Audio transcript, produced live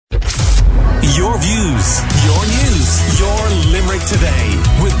Your views, your news, your Limerick Today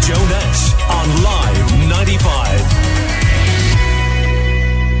with Joe Nash on Live 95.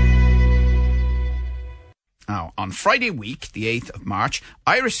 Now, on Friday week, the 8th of March,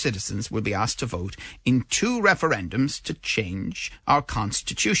 Irish citizens will be asked to vote in 2 referendums to change our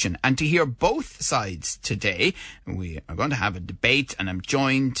constitution. And to hear both sides today, we are going to have a debate, and I'm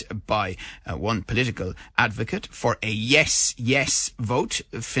joined by one political advocate for a yes vote,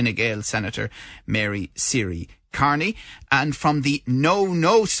 Fine Gael Senator Mary Seery Kearney, and from the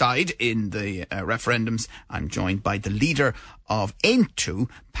no side in the referendums, I'm joined by the leader of Aontu,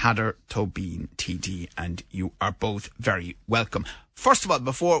 Peader, Tobin, TD, and you are both very welcome. First of all,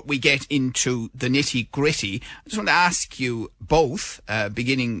 before we get into the nitty-gritty, I just want to ask you both,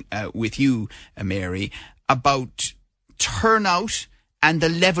 beginning with you, Mary, about turnout and the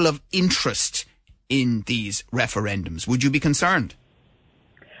level of interest in these referendums. Would you be concerned?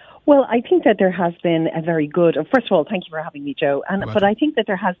 Well, I think that there has been a very good. First of all, thank you for having me, Joe. But I think that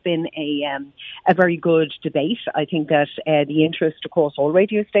there has been a very good debate. I think that the interest across all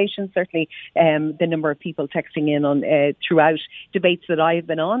radio stations, certainly the number of people texting in on throughout debates that I have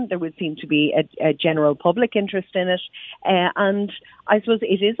been on, there would seem to be a general public interest in it. And I suppose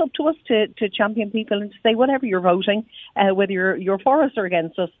it is up to us to champion people and to say whatever you're voting, whether you're for us or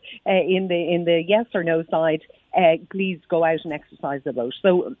against us, in the yes or no side. Please go out and exercise the vote.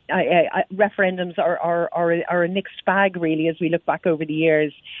 So referendums are a mixed bag, really, as we look back over the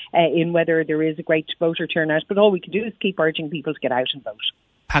years in whether there is a great voter turnout. But all we can do is keep urging people to get out and vote.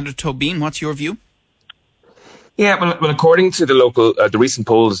 Peader Tobin, what's your view? Yeah, well, according to the recent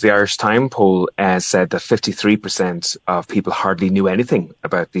polls, the Irish Time poll said that 53% of people hardly knew anything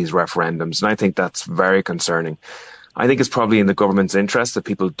about these referendums. And I think that's very concerning. I think it's probably in the government's interest that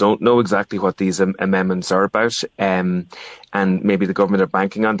people don't know exactly what these amendments are about, and maybe the government are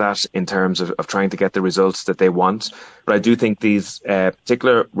banking on that in terms of trying to get the results that they want. But I do think these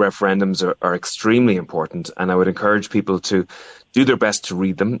particular referendums are extremely important, and I would encourage people to do their best to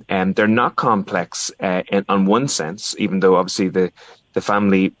read them. They're not complex on one sense, even though obviously the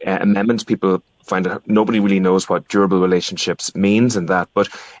family amendments, people find that nobody really knows what durable relationships means and that. But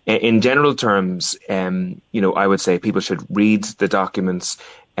in general terms, I would say people should read the documents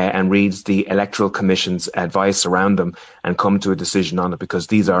and read the Electoral Commission's advice around them and come to a decision on it, because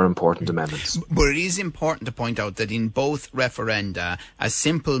these are important amendments. But it is important to point out that in both referenda, a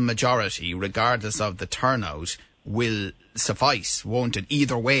simple majority, regardless of the turnout, will suffice, won't it,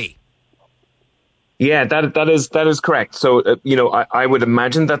 either way? Yeah, that is correct. So, I would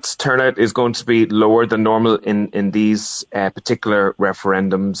imagine that turnout is going to be lower than normal in these particular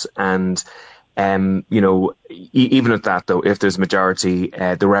referendums. And, even at that, though, if there's a majority,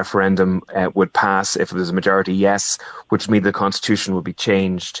 the referendum would pass. If there's a majority, yes, which means the constitution will be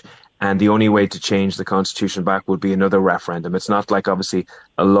changed. And the only way to change the constitution back would be another referendum. It's not like, obviously,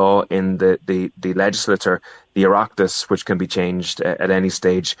 a law in the legislature, the Oireachtas, which can be changed at any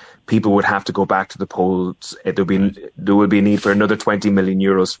stage. People would have to go back to the polls. There would be a need for another 20 million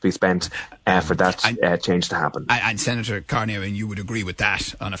euros to be spent for that change to happen. And Senator Kearney, you would agree with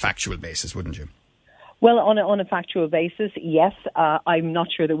that on a factual basis, wouldn't you? Well, on a factual basis, yes. I'm not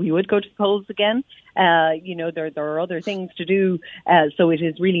sure that we would go to the polls again. There are other things to do. So it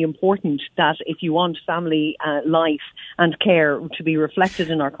is really important that if you want family life and care to be reflected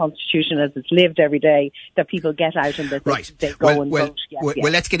in our constitution as it's lived every day, that people get out and that they go and vote.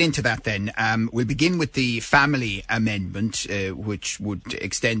 Well, let's get into that then. We'll begin with the family amendment, which would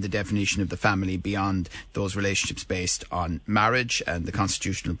extend the definition of the family beyond those relationships based on marriage, and the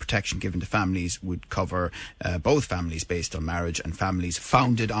constitutional protection given to families would cover both families based on marriage and families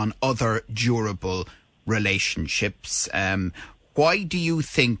founded on other durable relationships. Why do you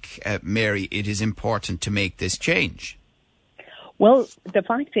think, Mary, it is important to make this change? Well, the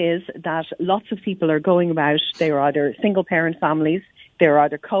fact is that lots of people are going about, they are either single parent families, they're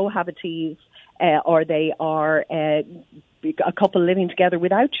either cohabitees, or they are a couple living together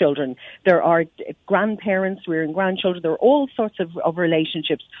without children. There are grandparents rearing grandchildren. There are all sorts of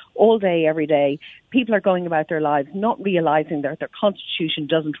relationships all day, every day. People are going about their lives not realising that their constitution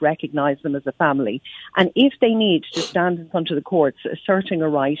doesn't recognise them as a family. And if they need to stand in front of the courts asserting a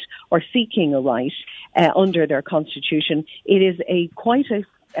right or seeking a right under their constitution, it is quite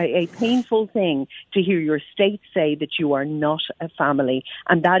a painful thing to hear your state say that you are not a family.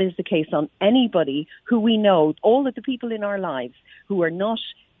 And that is the case on anybody who we know, all of the people in our lives who are not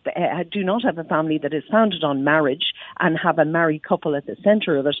do not have a family that is founded on marriage and have a married couple at the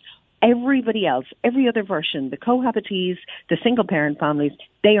centre of it. Everybody else, every other version, the cohabitees, the single-parent families,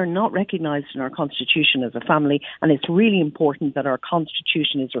 they are not recognised in our constitution as a family, and it's really important that our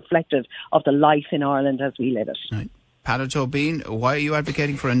constitution is reflective of the life in Ireland as we live it. Right. Peader, Tobin, why are you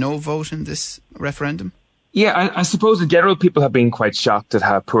advocating for a no vote in this referendum? Yeah, I suppose in general people have been quite shocked at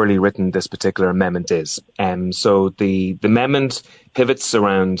how poorly written this particular amendment is. So the amendment pivots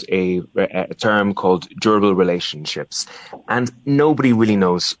around a term called durable relationships, and nobody really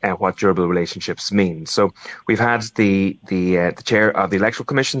knows what durable relationships mean. So we've had the chair of the Electoral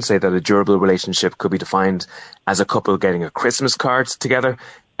Commission say that a durable relationship could be defined as a couple getting a Christmas card together,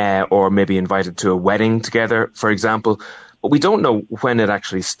 or maybe invited to a wedding together, for example. But we don't know when it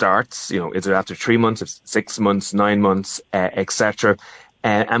actually starts. Is it after 3 months, it's 6 months, 9 months, etc.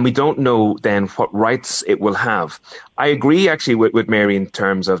 And we don't know then what rights it will have. I agree actually with Mary in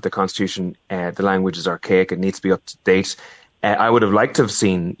terms of the Constitution. The language is archaic. It needs to be up to date. I would have liked to have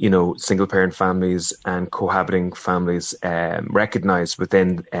seen, single parent families and cohabiting families recognised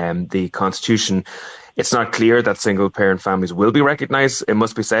within the Constitution. It's not clear that single-parent families will be recognised, it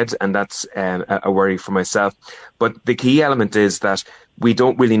must be said, and that's a worry for myself. But the key element is that we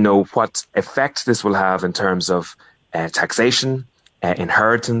don't really know what effect this will have in terms of taxation,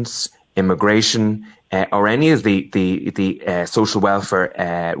 inheritance, immigration, or any of the social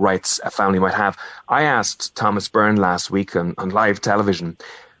welfare rights a family might have. I asked Thomas Byrne last week on live television,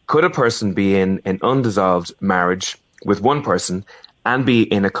 could a person be in an undissolved marriage with one person and be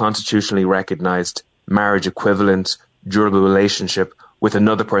in a constitutionally recognised marriage equivalent durable relationship with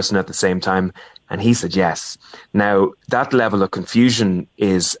another person at the same time? And he said yes. Now, that level of confusion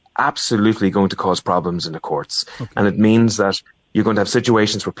is absolutely going to cause problems in the courts. Okay. And it means that you're going to have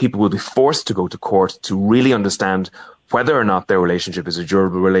situations where people will be forced to go to court to really understand whether or not their relationship is a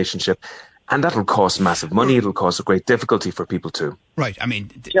durable relationship. And that will cost massive money. It'll cause a great difficulty for people too. Right. I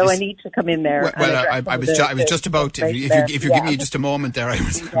mean, Joe, I need to come in there. Well, I was just about to. If you give me just a moment there,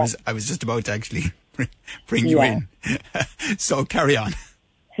 I was just about to actually bring you in. So carry on.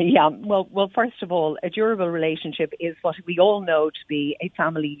 Yeah, well, first of all, a durable relationship is what we all know to be a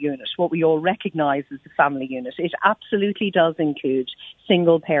family unit, what we all recognise as a family unit. It absolutely does include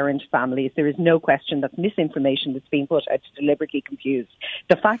single-parent families. There is no question that misinformation that's being put out is deliberately confused.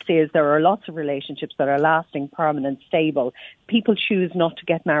 The fact is there are lots of relationships that are lasting, permanent, stable. People choose not to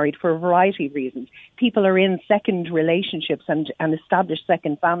get married for a variety of reasons. People are in second relationships and establish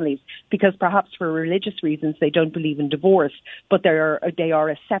second families because perhaps for religious reasons they don't believe in divorce, but they are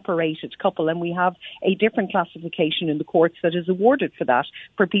a separated couple, and we have a different classification in the courts that is awarded for that,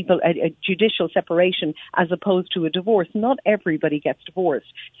 for people, a judicial separation as opposed to a divorce. Not everybody gets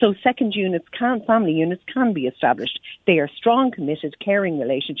divorced. So second family units can be established. They are strong, committed, caring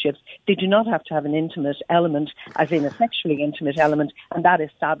relationships. They do not have to have an intimate element, as in a sexually intimate element, and that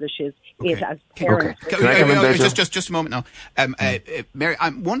establishes it as parents. Okay. Just a moment now. Mary,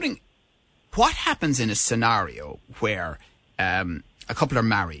 I'm wondering, what happens in a scenario where a couple are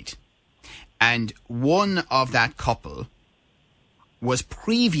married and one of that couple was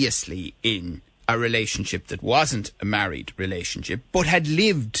previously in a relationship that wasn't a married relationship but had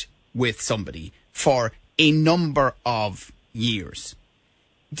lived with somebody for a number of years?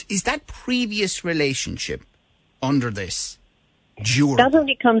 Is that previous relationship under this durable? That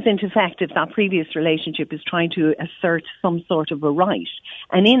only comes into effect if that previous relationship is trying to assert some sort of a right.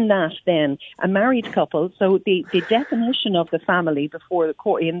 And in that, then, a married couple, so the definition of the family before the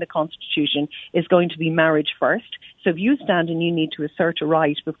court in the Constitution is going to be marriage first. So if you stand and you need to assert a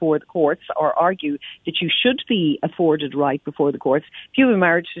right before the courts or argue that you should be afforded right before the courts, if you have a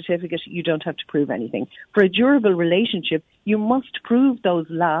marriage certificate, you don't have to prove anything. For a durable relationship, you must prove those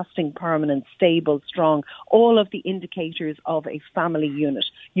lasting, permanent, stable, strong, all of the indicators of a family unit.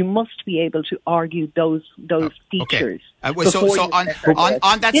 You must be able to argue those features. Okay. So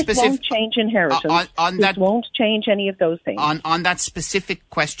on that this specific, won't change inheritance. This won't change any of those things. On that specific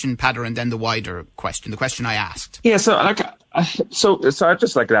question, Peader, and then the wider question, the question I asked. Yeah. So I'd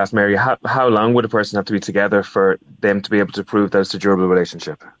just like to ask Mary, how long would a person have to be together for them to be able to prove that it's a durable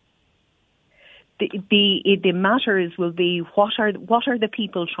relationship? The matters will be what are the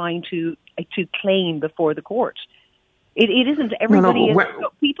people trying to claim before the court. It isn't everybody.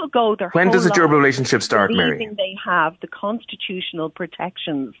 People go their whole When does a durable life relationship start, Mary? believing they have the constitutional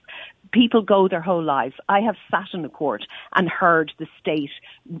protections. People go their whole lives. I have sat in the court and heard the state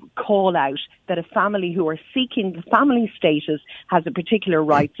call out that a family who are seeking the family status has a particular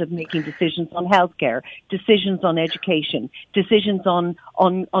rights of making decisions on healthcare, decisions on education, decisions on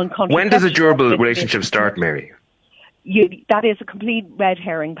contraception. When does a durable relationship start, Mary? that is a complete red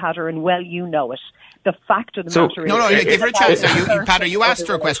herring, Peader, and well, you know it. The fact of the matter is... No, give her a chance. Peader, you asked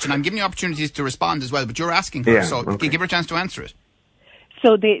her a question. I'm giving you opportunities to respond as well, but you're asking her, give her a chance to answer it.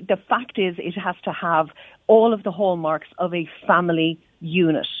 So the fact is it has to have all of the hallmarks of a family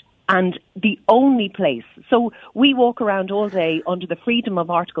unit. And the only place, so we walk around all day under the freedom of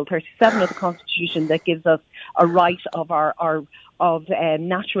Article 37 of the Constitution that gives us a right of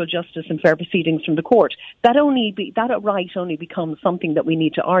natural justice and fair proceedings from the court. That right only becomes something that we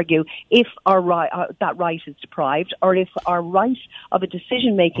need to argue if that right is deprived, or if our right of a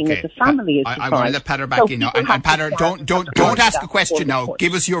decision making as a family is deprived. I'm going to let Peader back in now. And Peader, don't ask a question now.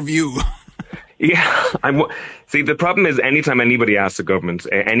 Give us your view. Yeah, see, the problem is anytime anybody asks the government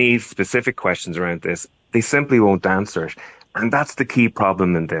any specific questions around this, they simply won't answer it. And that's the key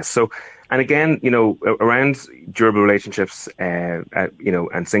problem in this. So, and again, around durable relationships, and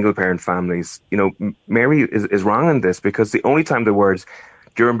single parent families, Mary is wrong on this, because the only time the words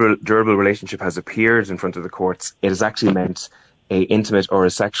durable relationship has appeared in front of the courts, it has actually meant a intimate or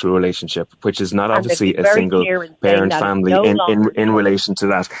a sexual relationship, which is not obviously a single parent family in relation to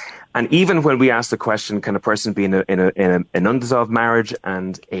that. And even when we ask the question, can a person be in an undissolved marriage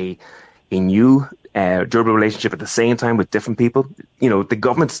and a new durable relationship at the same time with different people, the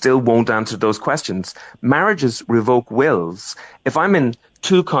government still won't answer those questions. Marriages revoke wills. If I'm in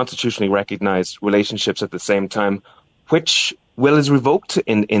two constitutionally recognized relationships at the same time, which will is revoked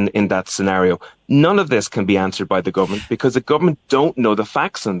in that scenario? None of this can be answered by the government, because the government don't know the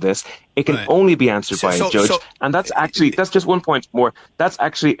facts on this. It can only be answered by a judge. And that's just one point more. That's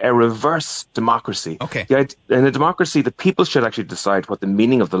actually a reverse democracy. Okay. In a democracy, the people should actually decide what the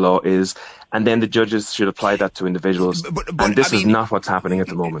meaning of the law is, and then the judges should apply that to individuals. And this is not what's happening at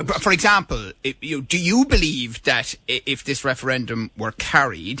the moment. For example, do you believe that if this referendum were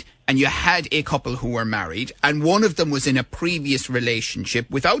carried and you had a couple who were married and one of them was in a previous relationship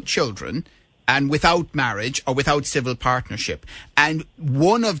without children and without marriage or without civil partnership, and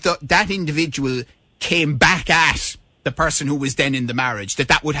one of that individual came back at the person who was then in the marriage,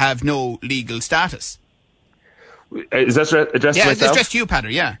 that would have no legal status? Is that addressed to myself? Yeah, it's just you, Peader,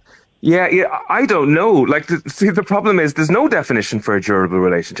 yeah. Yeah, I don't know. The problem is there's no definition for a durable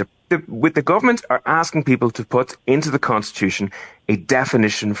relationship. The government are asking people to put into the Constitution a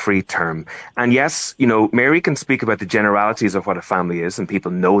definition-free term. And yes, Mary can speak about the generalities of what a family is, and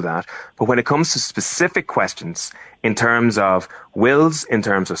people know that. But when it comes to specific questions in terms of wills, in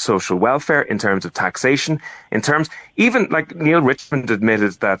terms of social welfare, in terms of taxation, even like Neil Richmond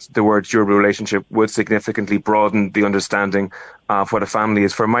admitted that the word durable relationship would significantly broaden the understanding of what a family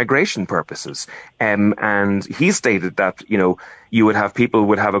is for migration purposes. And he stated that, people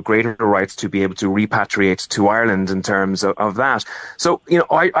would have a greater rights to be able to repatriate to Ireland in terms of that. So,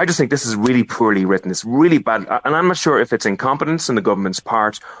 I just think this is really poorly written. It's really bad. And I'm not sure if it's incompetence on the government's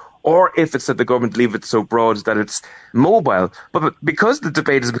part, or if it's that the government leave it so broad that it's mobile. But because the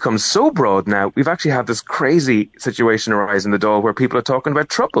debate has become so broad now, we've actually had this crazy situation arise in the Dáil where people are talking about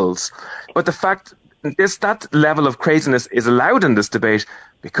triples. But the fact that level of craziness is allowed in this debate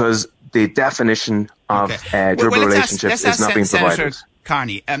because the definition of durable relationships is not being provided. Senator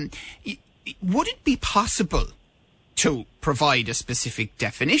Kearney, would it be possible to provide a specific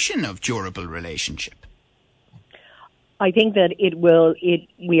definition of durable relationship? I think that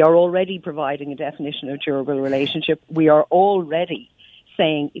we are already providing a definition of durable relationship. We are already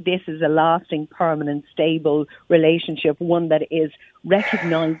saying this is a lasting, permanent, stable relationship, one that is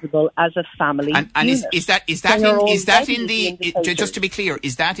recognisable as a family unit. And is that in the just to be clear,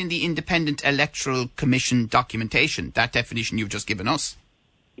 is that in the Independent Electoral Commission documentation, that definition you've just given us?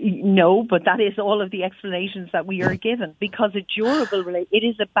 No, but that is all of the explanations that we are given, because a durable it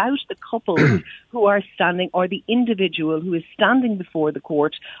is about the couple who are standing, or the individual who is standing before the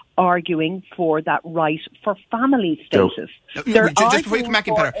court arguing for that right for family status. Just before you come back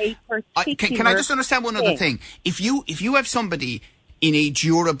in, Peader, can I just understand one other thing? If you have somebody in a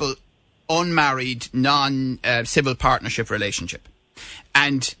durable, unmarried, non-civil partnership relationship,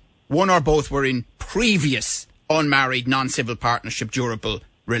 and one or both were in previous unmarried, non-civil partnership durable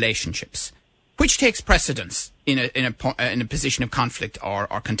relationships, which takes precedence in a position of conflict or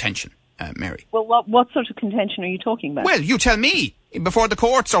contention, Mary? Well, what sort of contention are you talking about? Well, you tell me, before the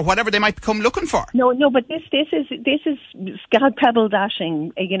courts or whatever they might come looking for. No, but this is pebble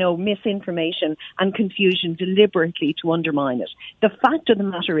dashing, misinformation and confusion deliberately to undermine it. The fact of the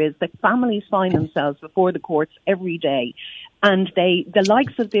matter is that families find themselves before the courts every day. And the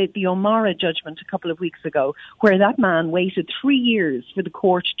likes of the O'Mara judgment a couple of weeks ago, where that man waited 3 years for the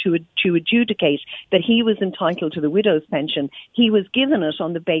court to adjudicate that he was entitled to the widow's pension. He was given it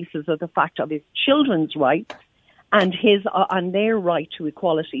on the basis of the fact of his children's rights, and their right to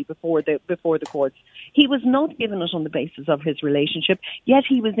equality before the courts. He was not given it on the basis of his relationship, yet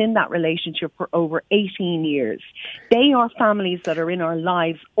he was in that relationship for over 18 years. They are families that are in our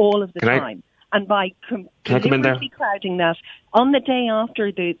lives all of the time. And by deliberately crowding that on the day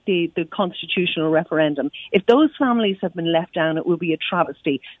after the constitutional referendum, if those families have been left down, it will be a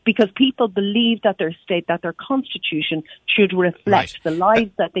travesty, because people believe that their state, that their constitution should reflect the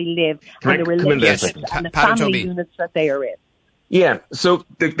lives that they live and the relationships and the family units that they are in. Yeah, so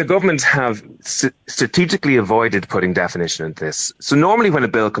the government have strategically avoided putting definition into this. So normally when a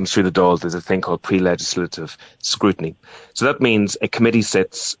bill comes through the Dáil, there's a thing called pre-legislative scrutiny. So that means a committee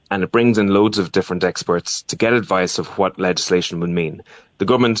sits and it brings in loads of different experts to get advice of what legislation would mean. The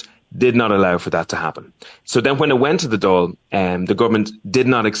government did not allow for that to happen. So then when it went to the Dáil, the government did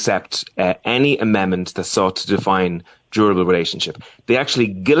not accept any amendment that sought to define durable relationship. They actually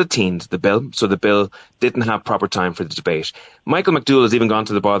guillotined the bill, so the bill didn't have proper time for the debate. Michael McDowell has even gone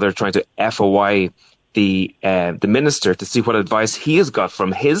to the bother of trying to FOI the minister to see what advice he has got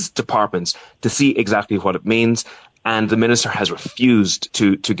from his departments to see exactly what it means, and the minister has refused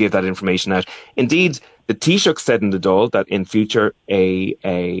to give that information out. Indeed, the Taoiseach said in the Dáil that in future a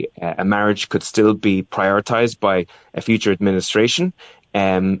marriage could still be prioritised by a future administration.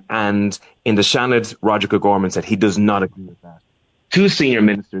 And in the Seanad, Roger O'Gorman said he does not agree with that. Two senior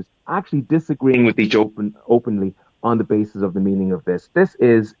ministers actually disagreeing with each openly on the basis of the meaning of this. This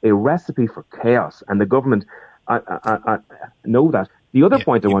is a recipe for chaos, and the government I know that. The other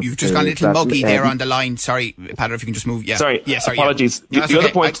point I want to You've just gone a little muggy there on the line. Sorry, Peader, if you can just move. Sorry, apologies. Yeah. The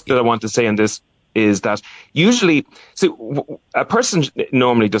other point that I want to say on this is that usually, a person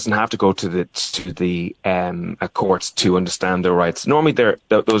normally doesn't have to go to the courts to understand their rights. Normally,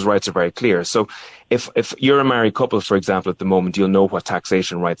 those rights are very clear. So, if you're a married couple, for example, at the moment, you'll know what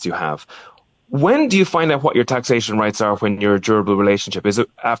taxation rights you have. When do you find out what your taxation rights are when you're a durable relationship? Is it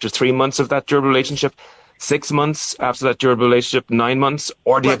after 3 months of that durable relationship? 6 months after that durable relationship? 9 months?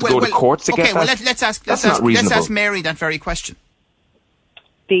 Or do you have to go to court to get that? Okay, let's ask Mary that very question.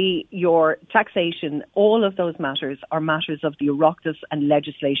 Your taxation, all of those matters are matters of the Oireachtas and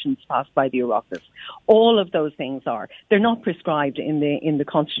legislations passed by the Oireachtas. All of those things are. They're not prescribed in the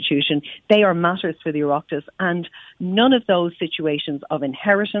Constitution. They are matters for the Oireachtas, and none of those situations of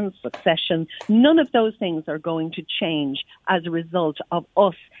inheritance, succession, none of those things are going to change as a result of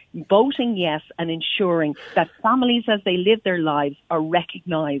us voting yes and ensuring that families as they live their lives are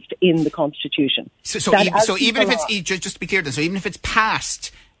recognised in the Constitution. So even if it's, just to be clear, so even if it's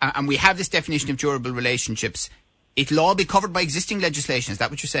passed and we have this definition of durable relationships, it'll all be covered by existing legislation. Is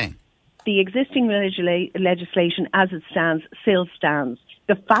that what you're saying? The existing legislation as it stands still stands.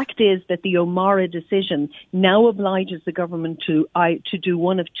 The fact is that the O'Mara decision now obliges the government to do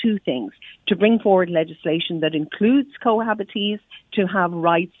one of two things: to bring forward legislation that includes cohabitees to have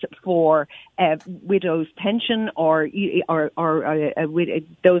rights for widows' pension or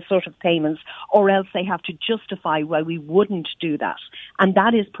those sort of payments, or else they have to justify why we wouldn't do that, and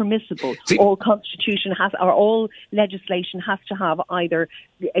that is permissible. All legislation has to have either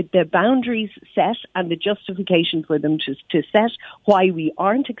the boundaries set and the justification for them to set why we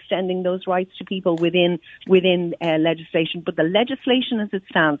aren't extending those rights to people within legislation. But the legislation as it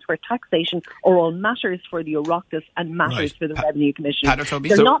stands for taxation are all matters for the Oireachtas and matters for the Revenue Commission.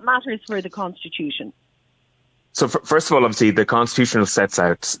 They're not matters for the Constitution. So first of all, obviously, the Constitution sets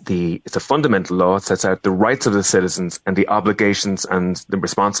out it's a fundamental law. It sets out the rights of the citizens and the obligations and the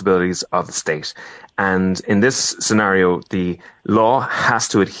responsibilities of the state. And in this scenario, the law has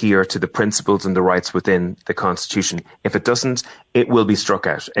to adhere to the principles and the rights within the Constitution. If it doesn't, it will be struck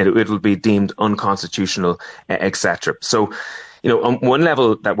out. It'll be deemed unconstitutional, etc. So, on one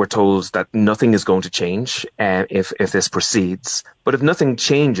level that we're told that nothing is going to change if this proceeds. But if nothing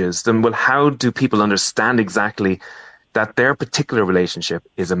changes, then how do people understand exactly that their particular relationship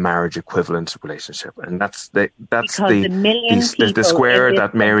is a marriage equivalent relationship? And that's the square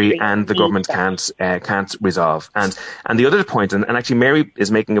that Mary and the government can't resolve. And the other point, and actually Mary is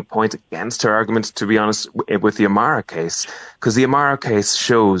making a point against her argument, to be honest, with the Amara case, because the Amara case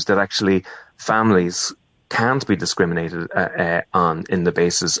shows that actually families can't be discriminated on in the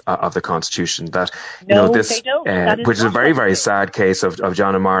basis of the Constitution. That which is a very, very sad case of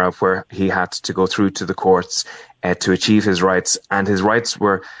John O'Mara, where he had to go through to the courts to achieve his rights, and his rights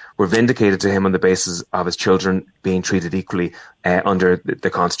were vindicated to him on the basis of his children being treated equally under the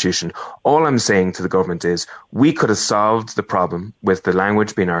Constitution. All I'm saying to the government is we could have solved the problem with the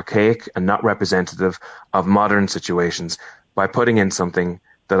language being archaic and not representative of modern situations by putting in something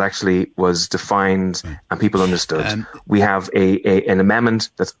that actually was defined and people understood. We have an amendment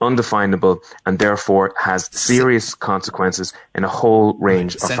that's undefinable and therefore has serious consequences in a whole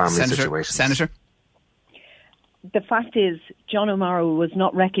range of family situations. Senator? The fact is, John O'Mara was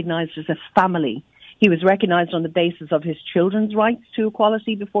not recognised as a family. He was recognised on the basis of his children's rights to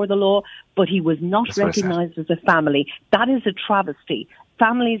equality before the law, but he was not recognised as a family. That is a travesty.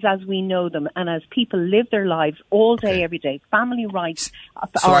 Families as we know them and as people live their lives all day, every day, family rights.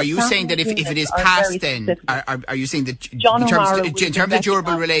 So are you saying that if it is passed then, are you saying that in terms of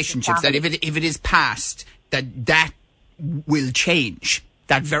durable relationships, that if it is passed, that will change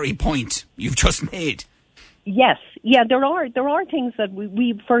that very point you've just made? Yes, yeah, there are things that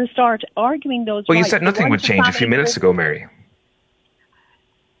we for a start arguing those. Well, you said nothing would change a few minutes ago, Mary.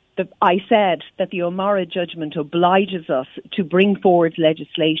 I said that the O'Mara judgment obliges us to bring forward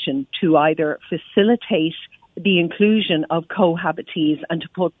legislation to either facilitate the inclusion of cohabitees and to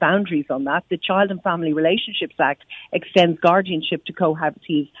put boundaries on that. The Child and Family Relationships Act extends guardianship to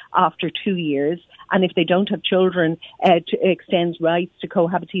cohabitees after 2 years, and if they don't have children, extends rights to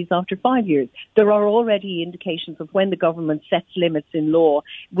cohabitees after 5 years. There are already indications of when the government sets limits in law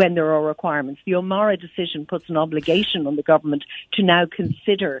when there are requirements. The O'Mara decision puts an obligation on the government to now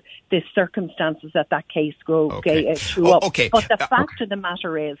consider the circumstances that case threw up. But the fact of the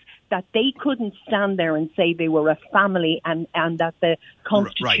matter is that they couldn't stand there and say they were a family and that the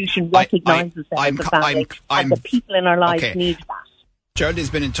Constitution recognises them as a family, and the people in our lives need that. Geraldine's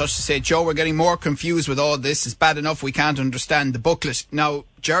been in touch to say, Joe, we're getting more confused with all this. It's bad enough we can't understand the booklet. Now,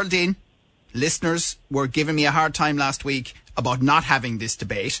 Geraldine, listeners were giving me a hard time last week about not having this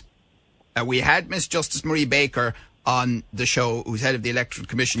debate. We had Miss Justice Marie Baker on the show, who's head of the Electoral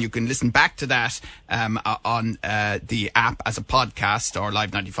Commission. You can listen back to that on the app as a podcast, or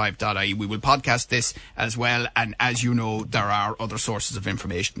live95.ie. We will podcast this as well, and as you know, there are other sources of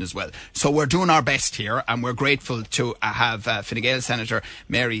information as well. So we're doing our best here, and we're grateful to have Fine Gael Senator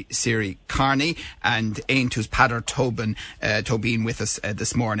Mary Seery Kearney and Aontu's Peader Tobin with us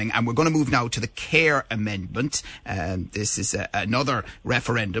this morning. And we're going to move now to the Care Amendment. This is another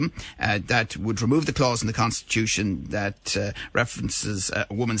referendum that would remove the clause in the Constitution that references a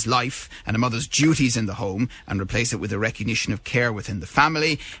woman's life and a mother's duties in the home and replace it with a recognition of care within the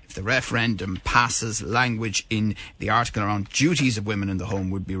family. If the referendum passes, language in the article around duties of women in the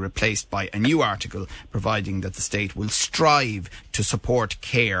home would be replaced by a new article providing that the state will strive to support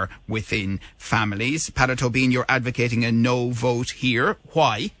care within families. Peader Tobin, you're advocating a no vote here.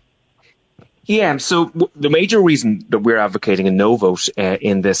 Why? Yeah, so the major reason that we're advocating a no vote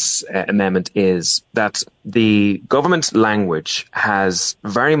in this amendment is that the government language has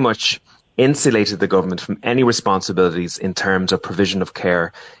very much insulated the government from any responsibilities in terms of provision of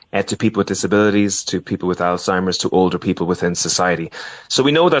care to people with disabilities, to people with Alzheimer's, to older people within society. So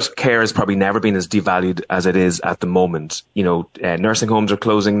we know that care has probably never been as devalued as it is at the moment. You know, nursing homes are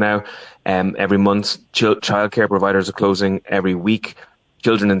closing now every month. Childcare providers are closing every week.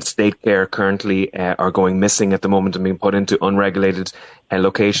 Children in state care currently are going missing at the moment and being put into unregulated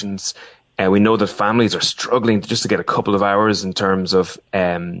locations. We know that families are struggling just to get a couple of hours in terms of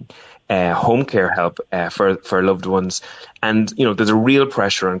home care help for loved ones. And, you know, there's a real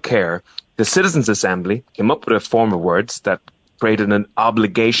pressure on care. The Citizens' Assembly came up with a form of words that created an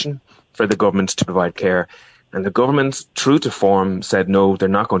obligation for the government to provide care. And the government, true to form, said no, they're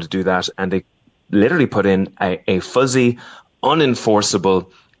not going to do that. And they literally put in a fuzzy,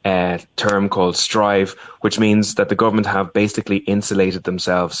 unenforceable term called strive, which means that the government have basically insulated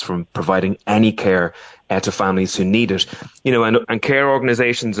themselves from providing any care to families who need it. You know, and care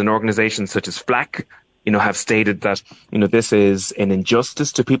organisations and organisations such as FLAC, you know, have stated that, you know, this is an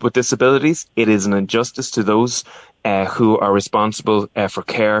injustice to people with disabilities. It is an injustice to those who are responsible for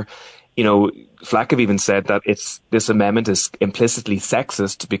care. You know, FLAC have even said that this amendment is implicitly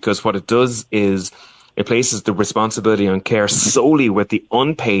sexist because what it does is it places the responsibility on care solely with the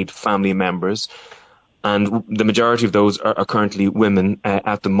unpaid family members, and the majority of those are currently women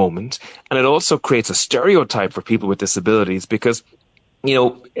at the moment. And it also creates a stereotype for people with disabilities because, you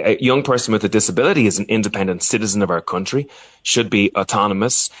know, a young person with a disability is an independent citizen of our country, should be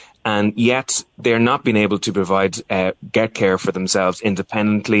autonomous, and yet they're not being able to provide, get care for themselves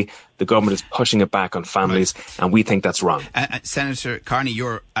independently. The government is pushing it back on families, and we think that's wrong. Senator Kearney,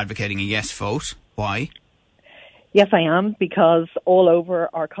 you're advocating a yes vote. Why? Yes, I am, because all over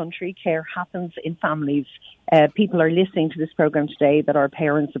our country, care happens in families. People are listening to this program today that are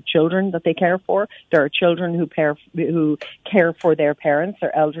parents of children that they care for. There are children who care for their parents,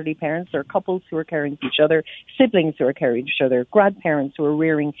 their elderly parents. There are couples who are caring for each other, siblings who are caring for each other, grandparents who are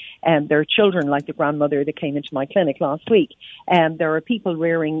rearing their children, like the grandmother that came into my clinic last week. There are people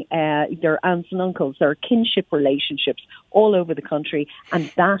rearing their aunts and uncles. There are kinship relationships all over the country,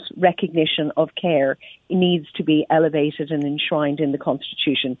 and that recognition of care needs to be elevated and enshrined in the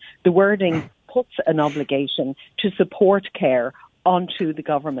Constitution. The wording puts an obligation to support care onto the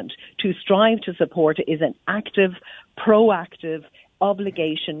government. To strive to support is an active, proactive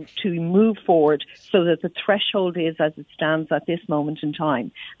obligation to move forward so that the threshold is as it stands at this moment in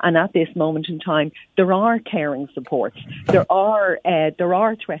time. And at this moment in time, there are caring supports. There are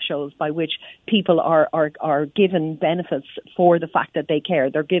thresholds by which people are given benefits for the fact that they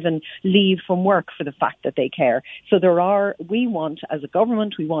care. They're given leave from work for the fact that they care. So we want, as a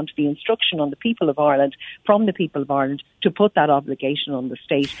government, we want the instruction on the people of Ireland, from the people of Ireland, to put that obligation on the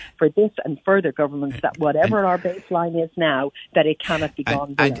state for this and further governments, that whatever our baseline is now, that it cannot be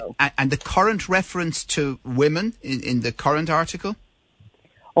gone below. And the current reference to women in the current article?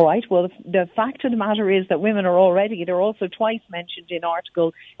 All right. Well, the fact of the matter is that women are they're also twice mentioned in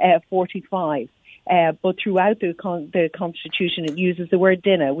Article 45. But throughout the Constitution, it uses the word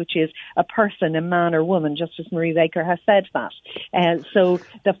dinna, which is a person, a man or woman, just as Marie Baker has said that. So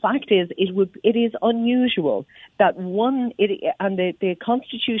the fact is, it is unusual that the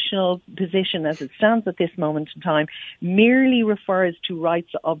constitutional position as it stands at this moment in time merely refers to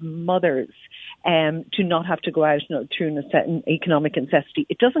rights of mothers to not have to go out through an economic necessity.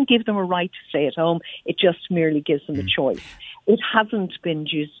 It doesn't give them a right to stay at home. It just merely gives them a choice. It hasn't been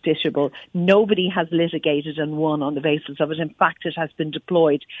justiciable. Nobody has litigated and won on the basis of it. In fact, it has been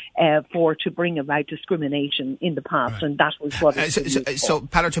deployed to bring about discrimination in the past, right. And that was what it was So,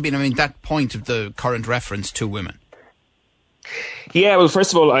 Peader, Tobin, I mean, that point of the current reference to women. Yeah, well,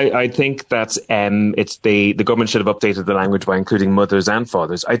 first of all, I think that it's the government should have updated the language by including mothers and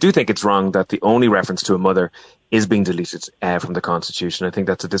fathers. I do think it's wrong that the only reference to a mother is being deleted from the Constitution. I think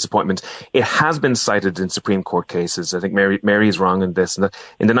that's a disappointment. It has been cited in Supreme Court cases. I think Mary is wrong in this. In the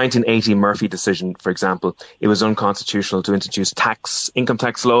 1980 Murphy decision, for example, it was unconstitutional to introduce income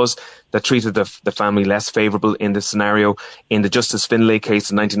tax laws that treated the family less favourable in this scenario. In the Justice Finlay case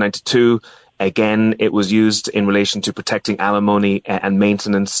in 1992, again, it was used in relation to protecting alimony and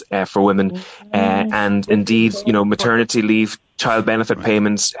maintenance for women. And indeed, maternity leave, child benefit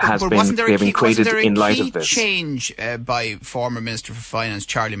payments have been created in light of this. Change by former Minister for Finance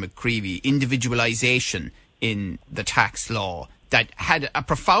Charlie McCreevy, individualisation in the tax law that had a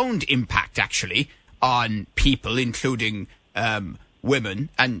profound impact actually on people, including women,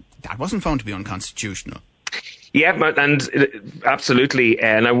 and that wasn't found to be unconstitutional. Yeah, and absolutely.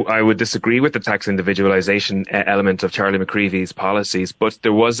 And I would disagree with the tax individualisation element of Charlie McCreevy's policies, but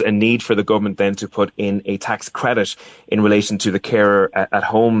there was a need for the government then to put in a tax credit in relation to the carer at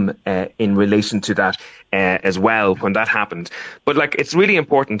home in relation to that as well when that happened. But it's really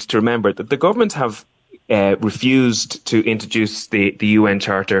important to remember that the government have refused to introduce the UN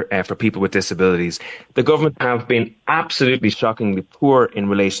Charter for people with disabilities. The government have been absolutely shockingly poor in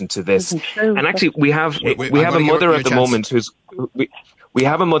relation to this. And actually, we have a mother at the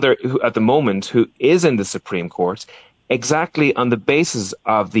moment who is in the Supreme Court exactly on the basis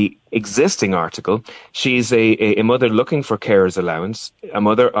of the existing article. She's a mother looking for carer's allowance, a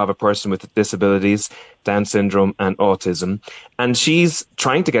mother of a person with disabilities, Down syndrome and autism, and she's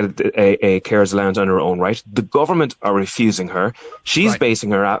trying to get a carer's allowance on her own right. The government are refusing her. She's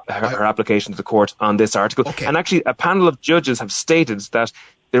basing her application to the court on this article. Okay. And actually, a panel of judges have stated that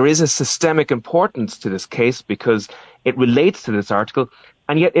there is a systemic importance to this case because it relates to this article.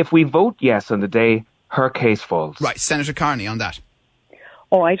 And yet, if we vote yes on the day, her case falls. Right. Senator Kearney on that.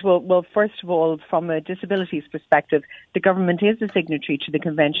 All right. Well, first of all, from a disabilities perspective, the government is a signatory to the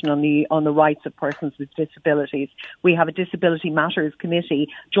Convention on the Rights of Persons with Disabilities. We have a Disability Matters Committee,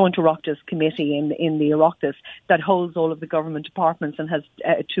 Joint Oireachtas Committee in the Oireachtas that holds all of the government departments and has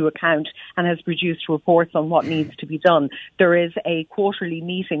to account and has produced reports on what needs to be done. There is a quarterly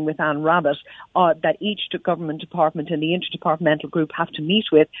meeting with Anne Rabbitte that each government department and the interdepartmental group have to meet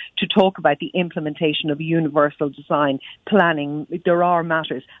with to talk about the implementation of universal design planning. There are matters.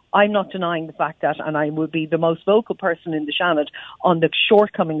 I'm not denying the fact that, and I would be the most vocal person in the Seanad on the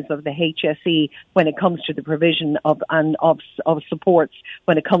shortcomings of the HSE when it comes to the provision of supports,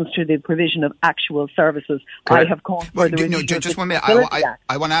 when it comes to the provision of actual services. Correct. I have called for the review. Just 1 minute.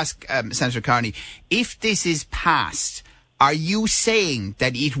 I want to ask Senator Kearney, if this is passed, are you saying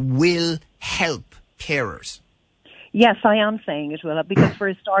that it will help carers? Yes, I am saying it will, because for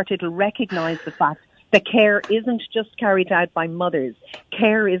a start, it'll recognise the fact that care isn't just carried out by mothers.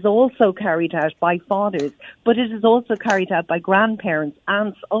 Care is also carried out by fathers, but it is also carried out by grandparents,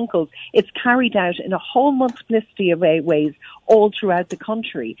 aunts, uncles. It's carried out in a whole multiplicity of ways all throughout the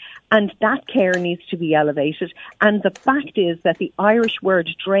country. And that care needs to be elevated. And the fact is that the Irish word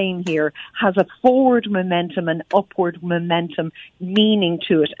drain here has a forward momentum and upward momentum meaning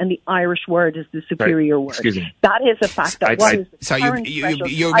to it. And the Irish word is the superior word. That is a fact. So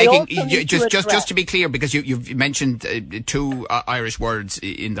you're making, just to be clear, because you've mentioned two Irish words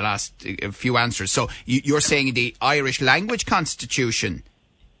in the last few answers. So you're saying the Irish language constitution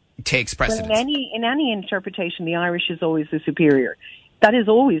takes precedence? Well, in any interpretation, the Irish is always the superior. That is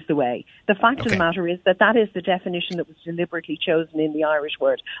always the way. The fact of the matter is that is the definition that was deliberately chosen in the Irish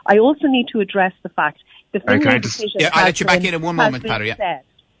word. I also need to address the fact the Finlay decision. I'll let you back in one moment, Peader.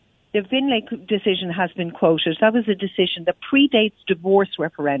 The Finlay decision has been quoted. That was a decision that predates divorce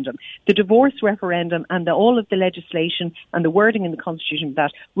referendum. The divorce referendum and all of the legislation and the wording in the Constitution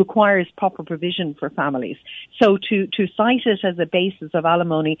that requires proper provision for families. So to cite it as a basis of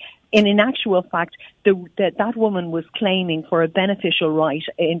alimony, in actual fact, that woman was claiming for a beneficial right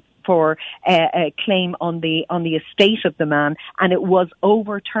for a claim on the estate of the man, and it was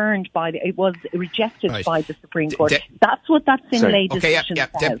overturned it was rejected by the Supreme Court. That's what that Finlay decision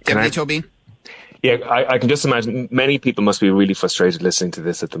says. Deputy Tobin. Yeah, I can just imagine many people must be really frustrated listening to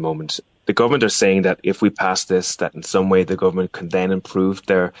this at the moment. The government are saying that if we pass this, that in some way the government can then improve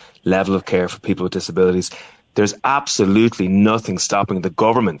their level of care for people with disabilities. There's absolutely nothing stopping the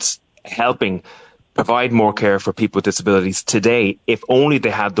government helping provide more care for people with disabilities today, if only they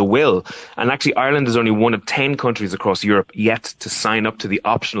had the will. And actually, Ireland is only one of 10 countries across Europe yet to sign up to the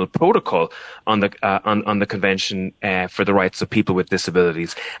optional protocol on the Convention for the Rights of People with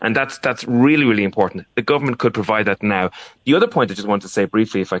Disabilities. And that's really, really important. The government could provide that now. The other point I just want to say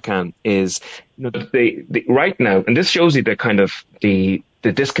briefly, if I can, is right now, and this shows you the kind of the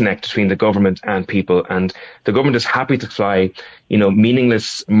disconnect between the government and people, and the government is happy to fly,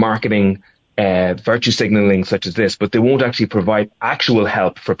 meaningless marketing virtue signaling such as this, but they won't actually provide actual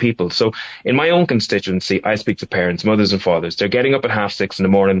help for people. So in my own constituency, I speak to parents, mothers and fathers. They're getting up at 6:30 in the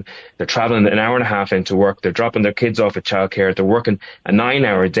morning. They're traveling an hour and a half into work. They're dropping their kids off at childcare. They're working a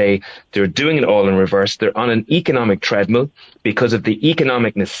 9-hour day. They're doing it all in reverse. They're on an economic treadmill because of the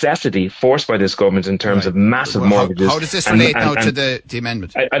economic necessity forced by this government in terms of massive mortgages. How does this relate now to the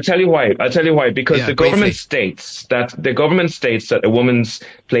amendment? I'll tell you why. Because the government states that a woman's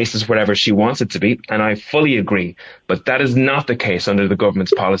place is wherever she wants it to be, and I fully agree. But that is not the case under the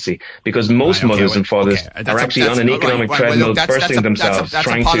government's policy, because most mothers and fathers are actually on an economic treadmill, bursting themselves,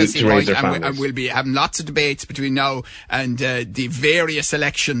 trying to raise their families. And we'll be having lots of debates between now and the various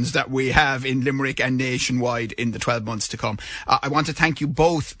elections that we have in Limerick and nationwide in the 12 months to come. I want to thank you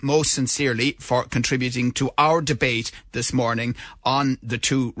both most sincerely for contributing to our debate this morning on the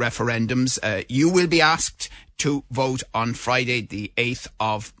two referendums. You will be asked to vote on Friday, the 8th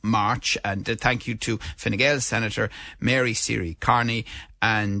of March. And thank you to Fine Gael Senator Mary Seery Kearney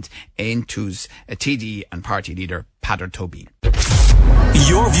and Aontu's TD and party leader Peader Tobin.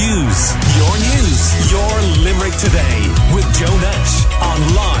 Your views, your news, your Limerick Today with Joe Nash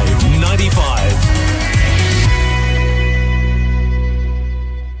on Live 95.